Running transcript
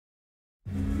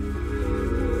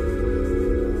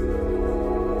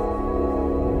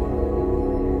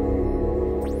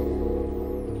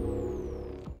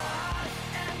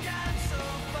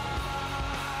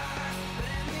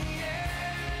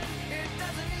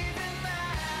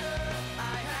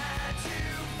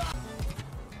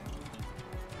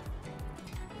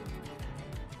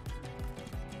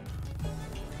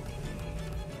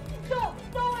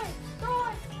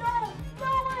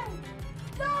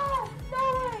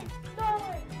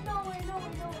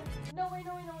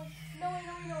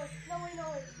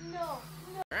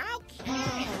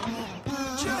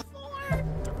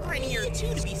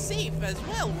want you to be safe as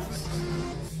well.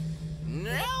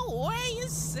 No way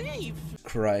is safe.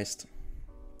 Christ.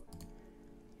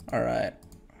 Alright.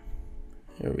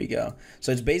 Here we go.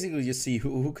 So it's basically just see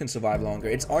who can survive longer.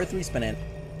 It's R3 spin in.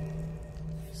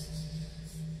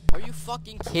 Are you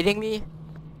fucking kidding me?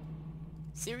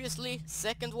 Seriously?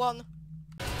 Second one?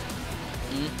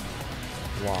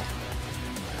 Wow.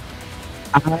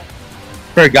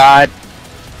 Forgot.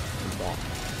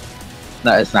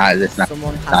 No, it's not. It's not.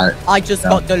 Someone has. I just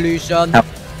got delusion. No.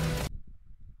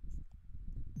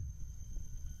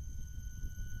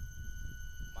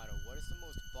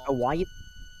 Why is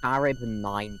Arab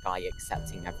 9 guy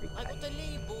accepting everything? I got a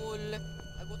label.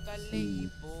 I got a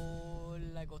label.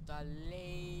 I got a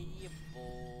label.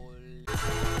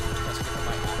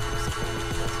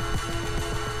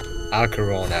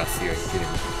 Acheron out here, kidding me.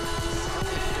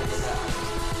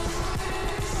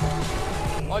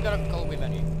 Oh, I got a call with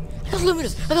many. I got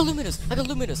luminous. I got luminous. I got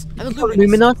luminous. I got luminous.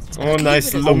 Luminous? Oh,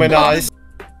 nice, luminous.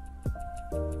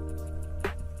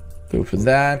 Go for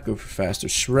that. Go for faster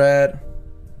shred.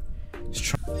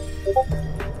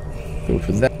 Go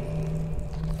for that.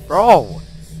 Bro!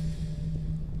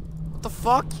 What the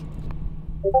fuck?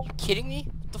 You kidding me?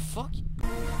 What the fuck?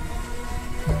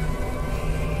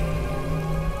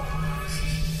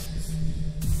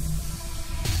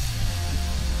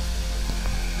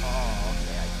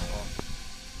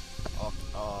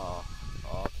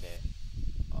 Okay.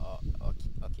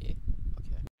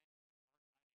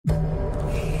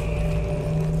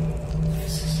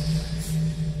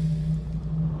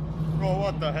 Bro,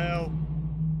 what the hell?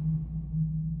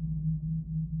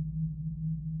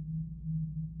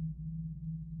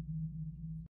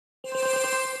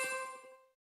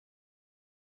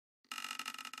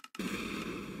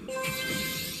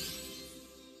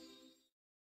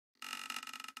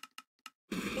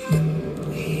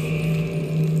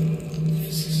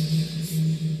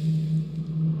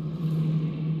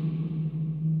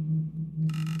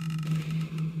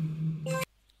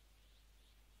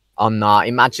 I'm not.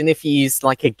 Imagine if you used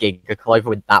like a Giga Clover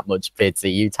with that much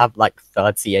pity, you'd have like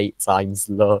 38 times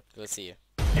luck. Let's see.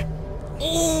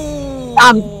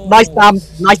 Damn! Nice damned!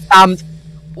 Nice damned!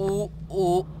 Oh.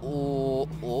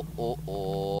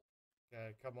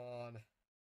 Okay, come on.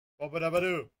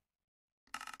 Bobadabadoo.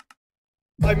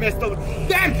 I missed the.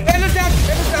 Damn!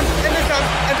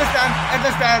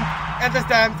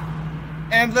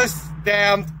 Endless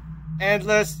damn!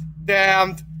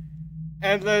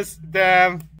 Endless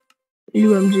damn!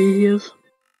 UMG, yes.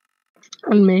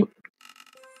 And me.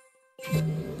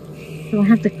 Do I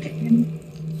have to kick him?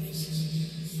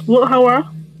 What, how are?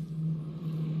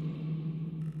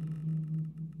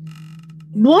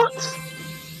 What?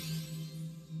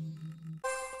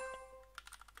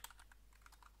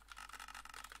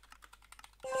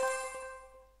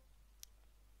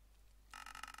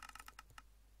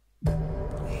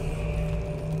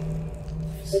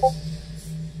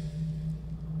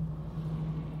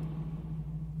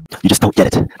 You just don't get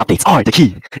it. Updates are the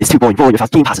key. It's too boring rolling without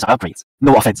game passes or upgrades.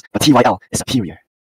 No offense, but TYL is superior.